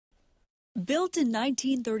Built in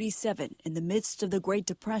 1937 in the midst of the Great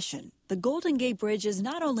Depression, the Golden Gate Bridge is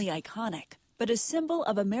not only iconic, but a symbol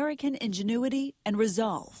of American ingenuity and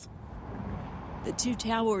resolve. The two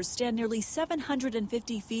towers stand nearly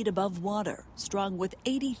 750 feet above water, strung with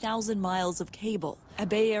 80,000 miles of cable, a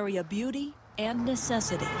Bay Area beauty and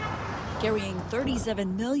necessity. Carrying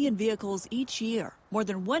 37 million vehicles each year, more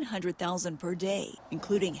than 100,000 per day,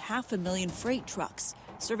 including 500,000 freight trucks,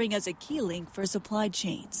 serving as a key link for supply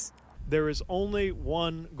chains. There is only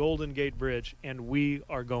one Golden Gate Bridge, and we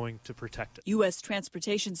are going to protect it. U.S.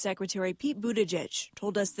 Transportation Secretary Pete Buttigieg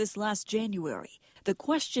told us this last January. The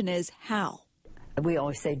question is how. We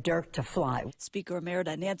always say dirt to fly. Speaker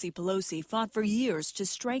Emerita Nancy Pelosi fought for years to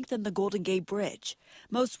strengthen the Golden Gate Bridge.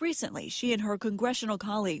 Most recently, she and her congressional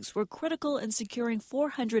colleagues were critical in securing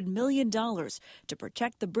 $400 million to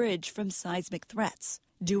protect the bridge from seismic threats,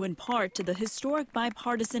 due in part to the historic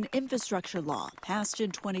bipartisan infrastructure law passed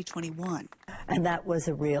in 2021. And that was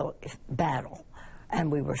a real battle. And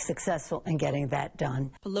we were successful in getting that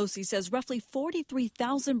done. Pelosi says roughly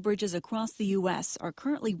 43,000 bridges across the U.S. are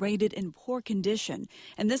currently rated in poor condition,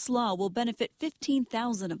 and this law will benefit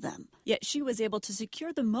 15,000 of them. Yet she was able to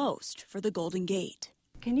secure the most for the Golden Gate.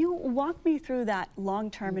 Can you walk me through that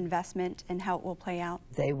long-term investment and how it will play out?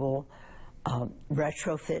 They will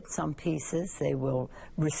retrofit some pieces, they will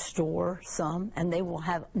restore some, and they will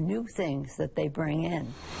have new things that they bring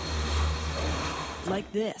in.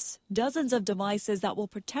 Like this, dozens of devices that will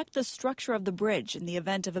protect the structure of the bridge in the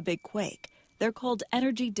event of a big quake. They're called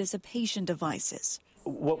energy dissipation devices.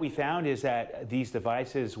 What we found is that these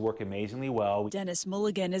devices work amazingly well. Dennis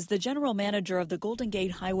Mulligan is the general manager of the Golden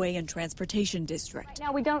Gate Highway and Transportation District. Right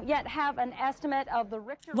now, we don't yet have an estimate of the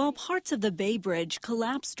Richter. While parts of the Bay Bridge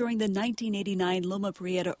collapsed during the 1989 Loma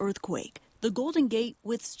Prieta earthquake, the Golden Gate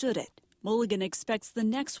withstood it. Mulligan expects the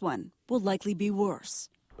next one will likely be worse.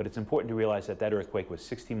 But it's important to realize that that earthquake was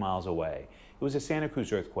 60 miles away. It was a Santa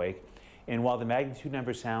Cruz earthquake, and while the magnitude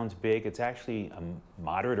number sounds big, it's actually a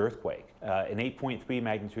moderate earthquake. An 8.3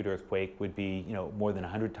 magnitude earthquake would be, more than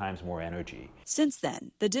 100 times more energy. Since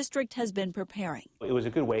then, the district has been preparing. It was a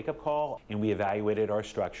good wake-up call, and we evaluated our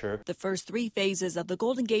structure. The first 3 phases of the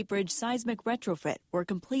Golden Gate Bridge seismic retrofit were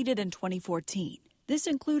completed in 2014. This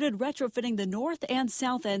included retrofitting the north and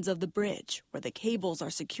south ends of the bridge, where the cables are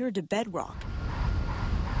secured to bedrock.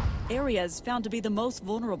 Areas found to be the most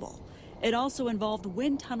vulnerable. It also involved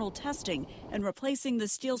wind tunnel testing and replacing the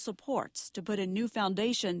steel supports to put a new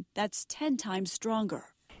foundation that's 10 times stronger.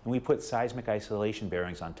 And we put seismic isolation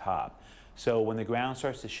bearings on top. So when the ground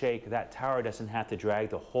starts to shake, that tower doesn't have to drag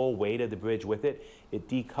the whole weight of the bridge with it. It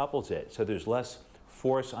decouples it, so there's less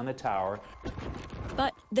force on the tower.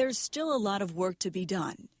 But there's still a lot of work to be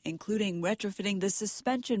done, including retrofitting the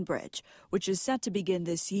suspension bridge, which is set to begin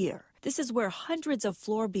this year. This is where hundreds of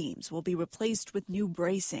floor beams will be replaced with new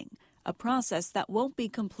bracing, a process that won't be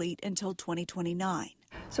complete until 2029.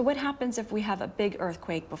 So what happens if we have a big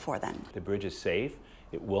earthquake before then? The bridge is safe.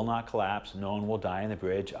 It will not collapse. No one will die in the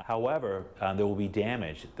bridge. However, there will be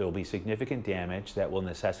damage. There will be significant damage that will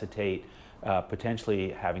necessitate potentially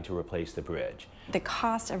having to replace the bridge. The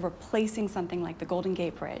cost of replacing something like the Golden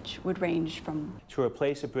Gate Bridge would range from... To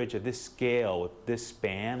replace a bridge of this scale, with this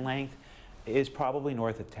span length, is probably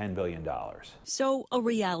north of $10 billion. So, a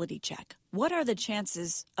reality check. What are the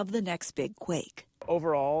chances of the next big quake?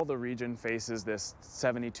 Overall, the region faces this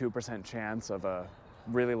 72% chance of a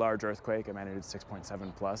really large earthquake, a magnitude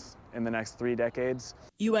 6.7 plus, in the next 3 decades.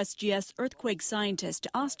 USGS earthquake scientist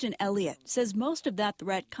Austin Elliott says most of that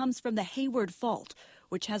threat comes from the Hayward Fault,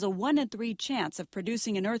 which has a 1 in 3 chance of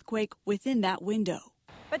producing an earthquake within that window.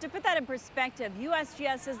 But to put that in perspective,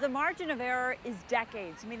 USGS says the margin of error is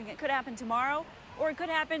decades, meaning it could happen tomorrow or it could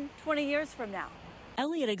happen 20 years from now.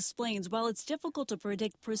 Elliott explains while it's difficult to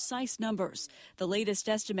predict precise numbers, the latest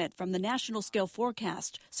estimate from the National Scale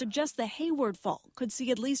Forecast suggests the Hayward Fault could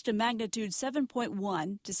see at least a magnitude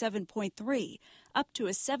 7.1 to 7.3, up to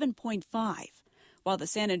a 7.5, while the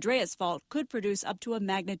San Andreas Fault could produce up to a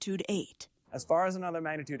magnitude 8. As far as another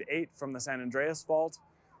magnitude 8 from the San Andreas Fault,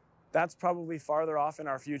 that's probably farther off in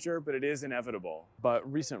our future, but it is inevitable. But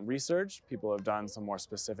recent research, people have done some more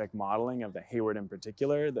specific modeling of the Hayward in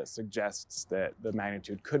particular that suggests that the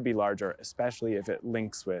magnitude could be larger, especially if it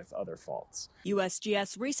links with other faults.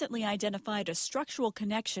 USGS recently identified a structural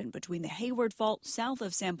connection between the Hayward Fault south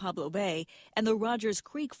of San Pablo Bay and the Rogers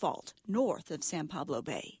Creek Fault north of San Pablo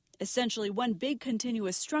Bay. Essentially one big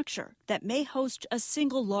continuous structure that may host a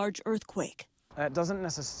single large earthquake. That doesn't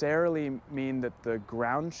necessarily mean that the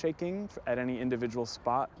ground shaking at any individual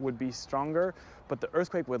spot would be stronger, but the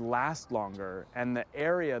earthquake would last longer and the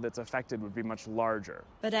area that's affected would be much larger.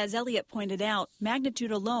 But as Elliott pointed out,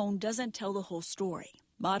 magnitude alone doesn't tell the whole story.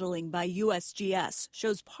 Modeling by USGS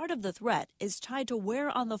shows part of the threat is tied to where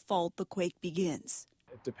on the fault the quake begins.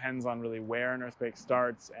 It depends on really where an earthquake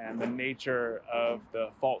starts and the nature of the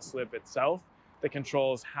fault slip itself that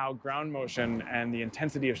controls how ground motion and the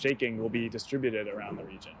intensity of shaking will be distributed around the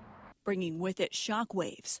region. Bringing with it shock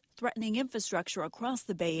waves, threatening infrastructure across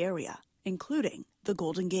the Bay Area, including the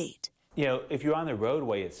Golden Gate. You know, if you're on the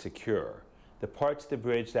roadway, it's secure. The parts of the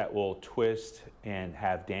bridge that will twist and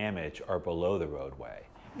have damage are below the roadway.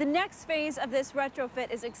 The next phase of this retrofit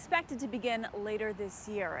is expected to begin later this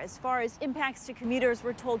year. As far as impacts to commuters,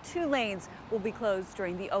 we're told 2 lanes will be closed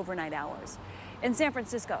during the overnight hours. In San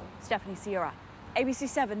Francisco, Stephanie Sierra, ABC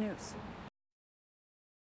 7 News.